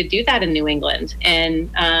opportunity to do that in New England.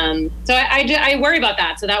 And so I worry about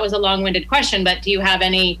that. So that was a long-winded question, but do you have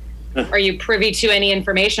are you privy to any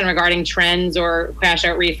information regarding trends or cash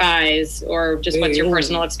out refis or just what's your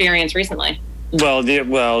personal experience recently? Well,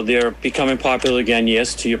 they're becoming popular again.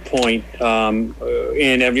 Yes, to your point, and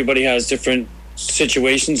everybody has different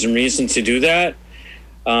situations and reasons to do that.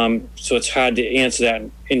 So it's hard to answer that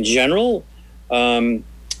in general.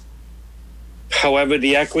 However,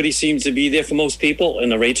 the equity seems to be there for most people, and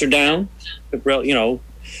the rates are down.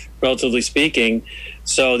 Relatively speaking,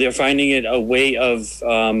 so they're finding it a way of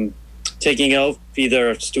taking out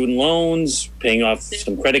either student loans, paying off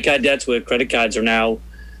some credit card debts, where credit cards are now.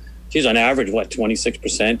 On average,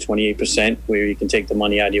 26%, 28%, where you can take the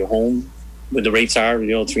money out of your home, where the rates are,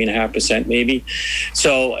 3.5% maybe.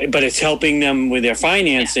 So, but it's helping them with their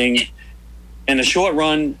financing in the short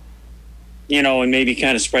run, and maybe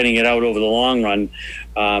kind of spreading it out over the long run.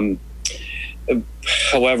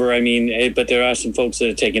 However, but there are some folks that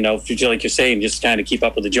are taking out, like you're saying, just kind of keep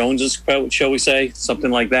up with the Joneses, shall we say, something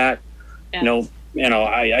like that. Yeah.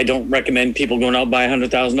 I don't recommend people going out and buy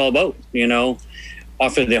 $100,000 boat,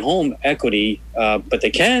 offer their home equity, but they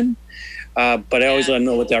can. But I always let them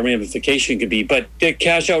know what that ramification could be. But the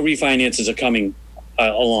cash out refinances are coming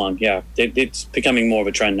along. Yeah, it's becoming more of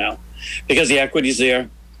a trend now because the equity's there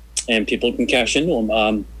and people can cash into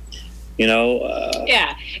them.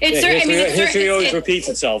 History always repeats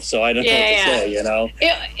itself, so I don't know what to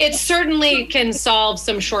say. It certainly can solve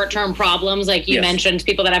some short-term problems, like you mentioned,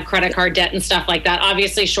 people that have credit card debt and stuff like that.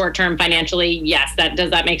 Obviously, short-term financially, yes,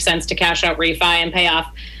 that make sense to cash out refi and pay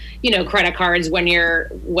off, credit cards when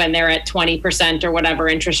they're at 20% or whatever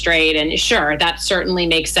interest rate. And sure, that certainly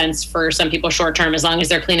makes sense for some people short-term, as long as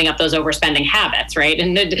they're cleaning up those overspending habits, right?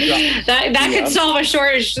 And that could solve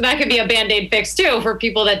that could be a Band-Aid fix too for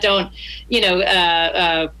people that don't,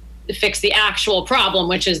 fix the actual problem,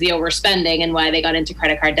 which is the overspending and why they got into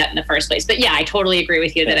credit card debt in the first place. But yeah, I totally agree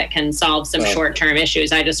with you that it can solve some short-term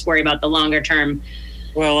issues. I just worry about the longer-term.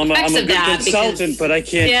 Well, I'm a good consultant, but I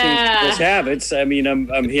can't change those habits. I mean,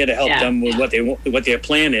 I'm here to help them with what their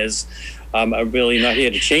plan is. I'm really not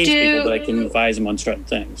here to change people, but I can advise them on certain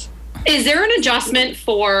things. Is there an adjustment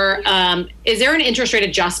is there an interest rate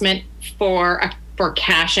adjustment for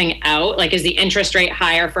cashing out? Like, is the interest rate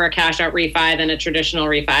higher for a cash out refi than a traditional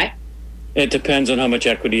refi? It depends on how much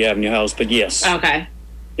equity you have in your house, but yes. Okay.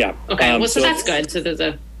 Yeah. Okay. Well, so that's good. So there's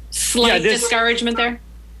a slight discouragement there.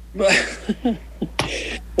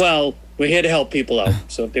 Well, we're here to help people out.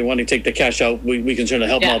 So if they want to take the cash out, we can certainly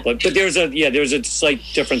help them out. But there's a slight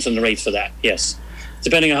difference in the rates for that. Yes,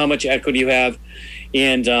 depending on how much equity you have,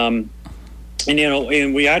 and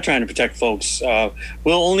we are trying to protect folks.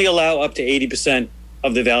 We'll only allow up to 80%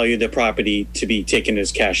 of the value of their property to be taken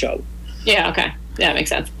as cash out. Yeah. Okay. That makes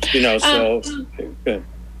sense. So good.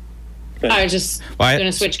 I was just going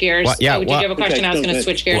to switch gears. Did you have a question? I was going to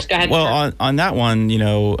switch gears. Go ahead. Well, on that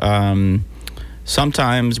one,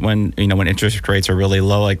 sometimes when interest rates are really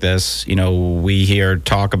low like this, we hear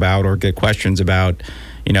talk about or get questions about,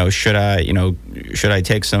 should I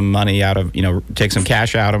take some money out of, take some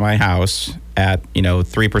cash out of my house at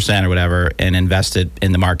 3% or whatever and invest it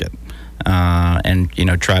in the market. And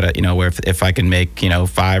try to where if I can make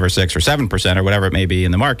 5 or 6 or 7% or whatever it may be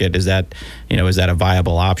in the market, is that a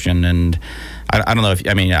viable option? And I don't know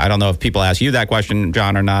I don't know if people ask you that question,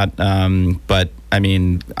 John, or not. But I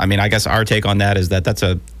guess our take on that is that's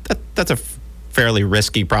a fairly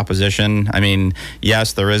risky proposition. I mean,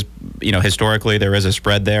 yes, there is historically there is a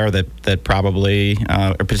spread there that probably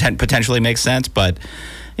potentially makes sense, but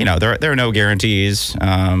there are no guarantees,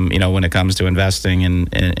 when it comes to investing in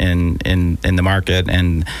the market.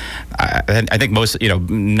 And I think most,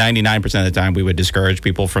 99% of the time we would discourage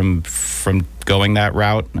people from going that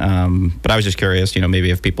route. But I was just curious, maybe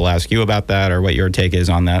if people ask you about that or what your take is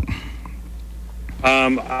on that.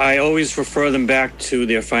 I always refer them back to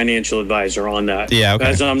their financial advisor on that. Yeah, okay.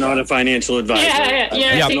 As I'm not a financial advisor.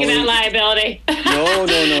 You're taking that liability.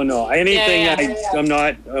 No. Anything I'm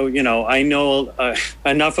not, I know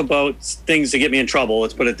enough about things to get me in trouble.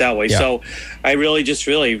 Let's put it that way. Yeah. So I really,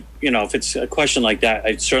 if it's a question like that,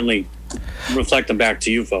 I'd certainly reflect them back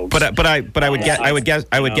to you folks. But I would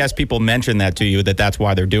guess people mention that to you, that's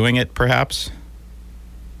why they're doing it, perhaps.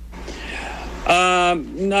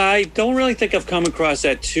 No, I don't really think I've come across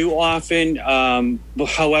that too often.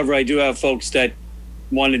 However, I do have folks that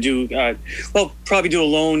want to do, probably do a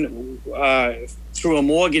loan through a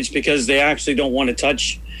mortgage because they actually don't want to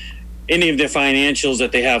touch any of their financials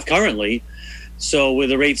that they have currently. So where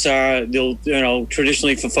the rates are, they'll,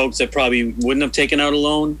 traditionally for folks that probably wouldn't have taken out a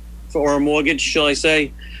loan or a mortgage, shall I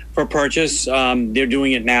say, for purchase, they're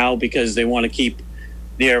doing it now because they want to keep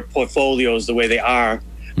their portfolios the way they are.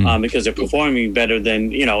 Because they're performing better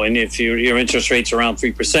than, and if your interest rate's around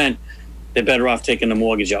 3%, they're better off taking the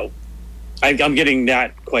mortgage out. I'm getting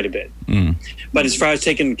that quite a bit. But as far as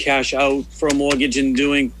taking cash out for a mortgage and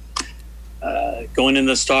going in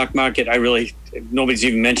the stock market, nobody's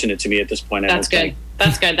even mentioned it to me at this point. That's good.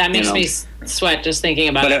 That's good. That makes me sweat just thinking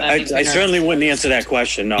about it. But I certainly wouldn't answer that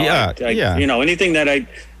question. No. Yeah. Anything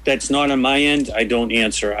that's not on my end, I don't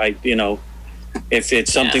answer. If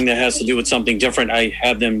it's something that has to do with something different, I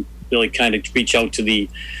have them really kind of reach out to the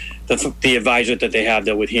advisor that they have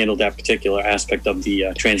that would handle that particular aspect of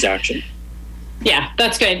the transaction. Yeah,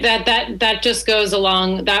 that's good. That just goes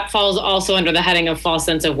along. That falls also under the heading of false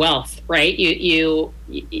sense of wealth, right? You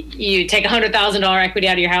take $100,000 equity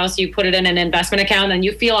out of your house, you put it in an investment account, and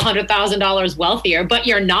you feel $100,000 wealthier, but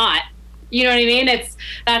you're not. You know what I mean?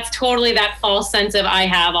 That's totally that false sense of I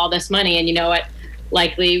have all this money, and you know what?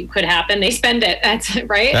 Likely could happen. They spend it. That's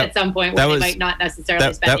right at some point where they might not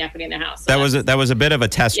necessarily spend the equity in their house. So that was a bit of a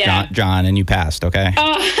test, John, and you passed. Okay.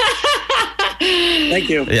 Oh. Thank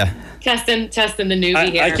you. Yeah. Testing the newbie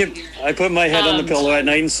here. I put my head on the pillow at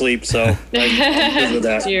night and sleep, so I'm good with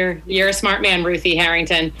that. You're a smart man, Ruthie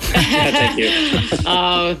Harrington. Thank you.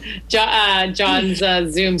 John's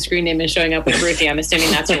Zoom screen name is showing up with Ruthie. I'm assuming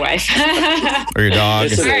that's your wife. Or your dog.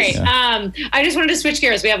 All right. I just wanted to switch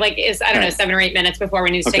gears. We have 7 or 8 minutes before we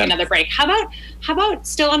need to take another break. How about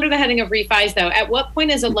still under the heading of refis though? At what point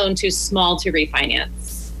is a loan too small to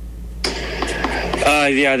refinance?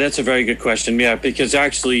 Yeah, that's a very good question. Yeah, because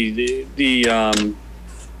actually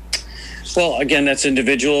again, that's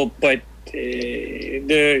individual, but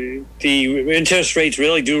the interest rates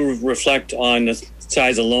really do reflect on the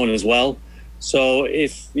size of loan as well. So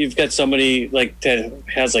if you've got somebody that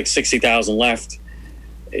has $60,000 left,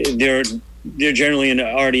 they're generally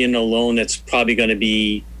already in a loan that's probably going to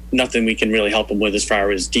be nothing we can really help them with as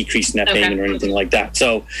far as decreased net payment or anything like that.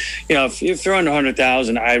 So, if they're under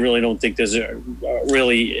 100,000, I really don't think there's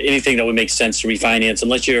really anything that would make sense to refinance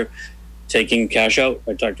unless you're taking cash out.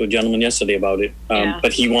 I talked to a gentleman yesterday about it,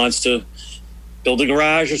 but he wants to build a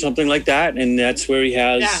garage or something like that, and that's where he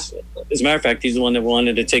has. As a matter of fact, he's the one that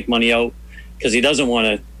wanted to take money out because he doesn't want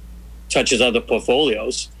to touch his other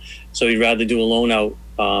portfolios, so he'd rather do a loan out,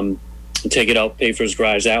 take it out, pay for his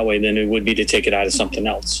garage that way than it would be to take it out of something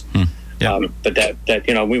else. But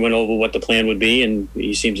that we went over what the plan would be, and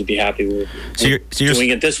he seems to be happy with doing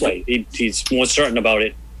it this way. He's more certain about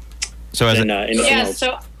it than anything else.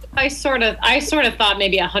 So I sort of thought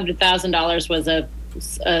maybe $100,000 was a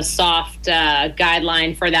soft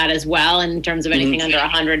guideline for that as well. In terms of anything under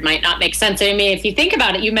 100 might not make sense. I mean, if you think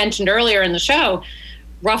about it, you mentioned earlier in the show,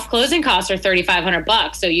 rough closing costs are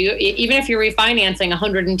 $3,500. So even if you're refinancing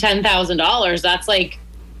 $110,000, that's like,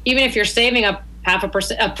 even if you're saving up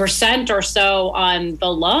a percent or so on the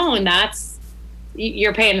loan,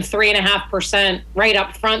 you're paying 3.5% right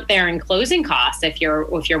up front there in closing costs if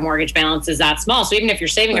your mortgage balance is that small. So even if you're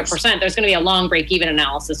saving a percent, there's going to be a long break-even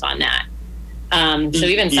analysis on that. So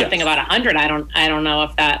even something about 100, I don't know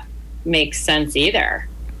if that makes sense either.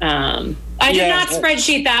 I did not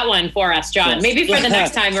spreadsheet that one for us, John. Yes. Maybe for the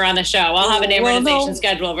next time we're on the show, I'll have an amortization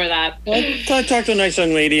schedule for that. I talked to a nice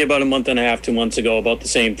young lady about a month and a half, 2 months ago about the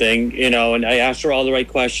same thing, and I asked her all the right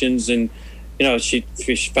questions, and she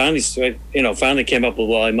finally came up with,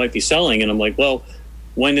 well, I might be selling, and I'm like, well,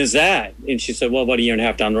 when is that? And she said, well, about a year and a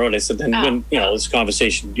half down the road. I said, then when this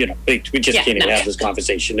conversation, we just can't even have this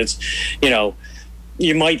conversation. It's,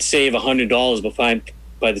 you might save $100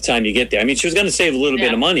 by the time you get there. I mean, she was going to save a little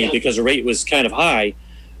bit of money because the rate was kind of high.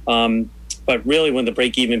 But really, when the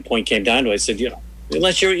break-even point came down to it, I said,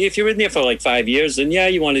 if you're in there for like 5 years, then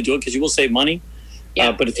you want to do it because you will save money.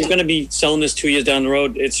 But if you're going to be selling this 2 years down the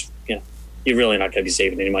road, it's, you're really not going to be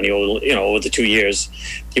saving any money over the 2 years.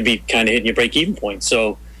 You'd be kind of hitting your break-even point.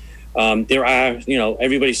 So there are,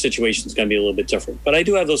 everybody's situation is going to be a little bit different. But I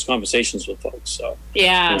do have those conversations with folks. So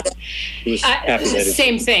same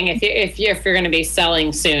thing. If you're going to be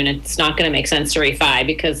selling soon, it's not going to make sense to refi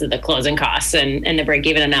because of the closing costs and the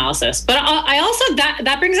break-even analysis. But I also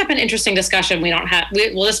that brings up an interesting discussion.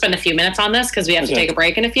 We'll just spend a few minutes on this because we have to take a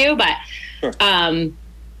break in a few. But sure.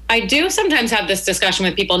 I do sometimes have this discussion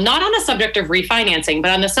with people, not on the subject of refinancing,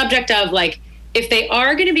 but on the subject of like, if they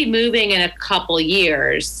are going to be moving in a couple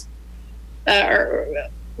years, or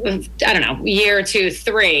I don't know, year 2,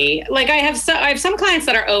 3. Like I have some clients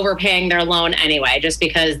that are overpaying their loan anyway, just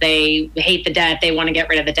because they hate the debt, they want to get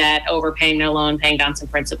rid of the debt, overpaying their loan, paying down some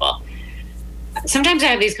principal. Sometimes I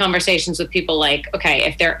have these conversations with people like,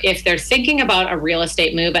 okay, if they're thinking about a real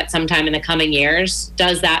estate move at some time in the coming years,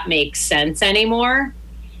 does that make sense anymore?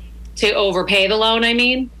 To overpay the loan, I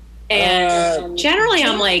mean. And generally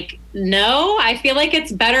I'm like, no, I feel like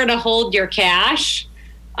it's better to hold your cash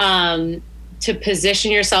to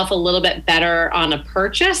position yourself a little bit better on a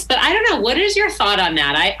purchase. But I don't know, what is your thought on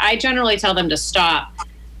that? I generally tell them to stop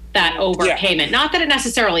that overpayment. Not that it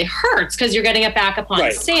necessarily hurts because you're getting it back upon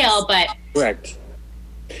sale, but... Correct.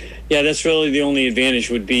 Yeah, that's really the only advantage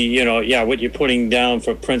would be, what you're putting down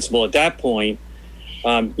for principal at that point.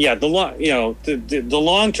 The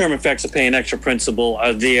long-term effects of paying extra principal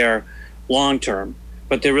are there long-term,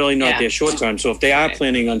 but they're really not there short-term. So if they are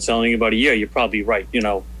planning on selling about a year, you're probably right.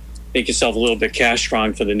 Make yourself a little bit cash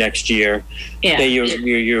strong for the next year, pay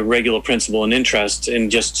your regular principal and interest, and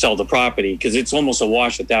just sell the property because it's almost a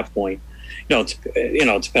wash at that point.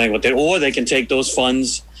 Depending what or they can take those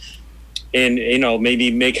funds and maybe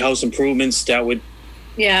make house improvements that would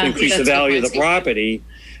increase the value of the property.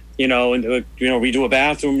 Redo a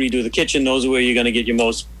bathroom, redo the kitchen. Those are where you're going to get your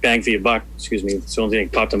most bang for your buck. Excuse me, it's the only thing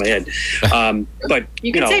that popped in my head. But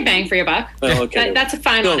you can say bang for your buck. Okay, that's a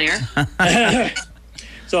fine on air.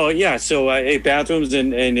 So bathrooms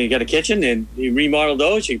and you got a kitchen and you remodel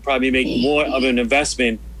those. You probably make more of an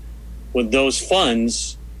investment with those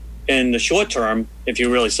funds in the short term if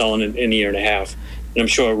you're really selling in a year and a half. And I'm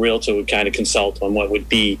sure a realtor would kind of consult on what would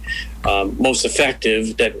be most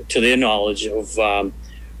effective to their knowledge of.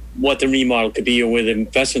 What the remodel could be or where the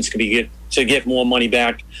investments could be to get more money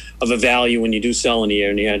back of a value when you do sell in a year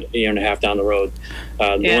and a half down the road.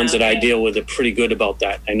 The ones that I deal with are pretty good about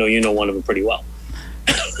that. I know one of them pretty well.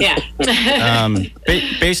 Yeah.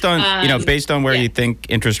 Based on where you think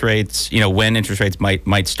interest rates, when interest rates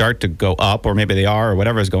might start to go up, or maybe they are, or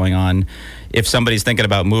whatever is going on. If somebody's thinking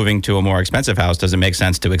about moving to a more expensive house, does it make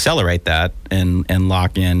sense to accelerate that and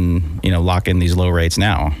lock in these low rates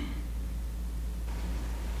now?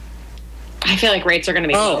 I feel like rates are going to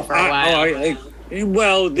be low for a while.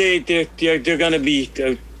 Well, they're going to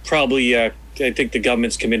be probably, I think the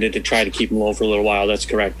government's committed to try to keep them low for a little while. That's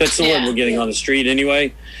correct. That's the word we're getting on the street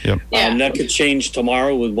anyway. Yep. That could change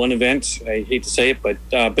tomorrow with one event. I hate to say it, but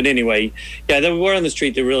anyway, the word on the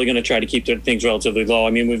street, they're really going to try to keep things relatively low.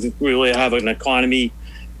 I mean, we really have an economy,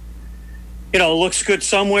 it looks good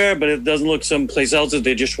somewhere, but it doesn't look someplace else.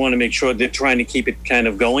 They just want to make sure they're trying to keep it kind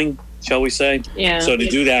of going, shall we say? Yeah. So to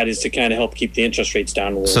do that is to kind of help keep the interest rates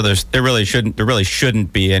down a little. So there really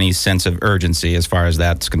shouldn't be any sense of urgency as far as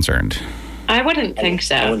that's concerned. I wouldn't think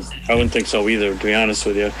so. I wouldn't think so either, to be honest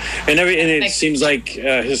with you. And it seems like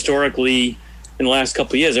historically, in the last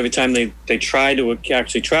couple of years, every time they try to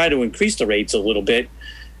increase the rates a little bit,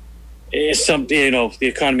 the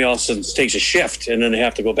economy all of a sudden takes a shift, and then they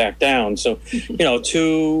have to go back down. So,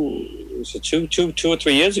 2 or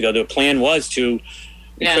 3 years ago, the plan was to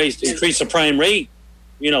increase the prime rate,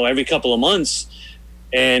 every couple of months.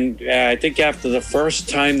 And I think after the first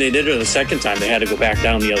time they did it, or the second time, they had to go back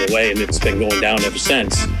down the other way, and it's been going down ever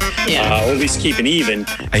since. Or at least keeping even.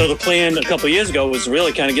 So the plan a couple of years ago was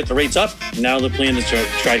really kind of get the rates up. Now the plan is to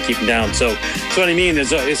try to keep them down. So what I mean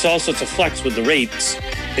is it's also to flex with the rates.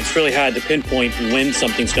 It's really hard to pinpoint when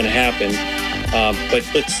something's going to happen. But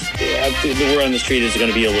the word on the street is going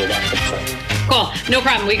to be a little while. Cool. No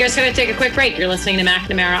problem. We just got to take a quick break. You're listening to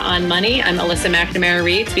McNamara on Money. I'm Alyssa McNamara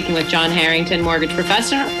Reed, speaking with John Harrington, mortgage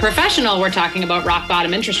professional. We're talking about rock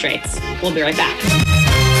bottom interest rates. We'll be right back.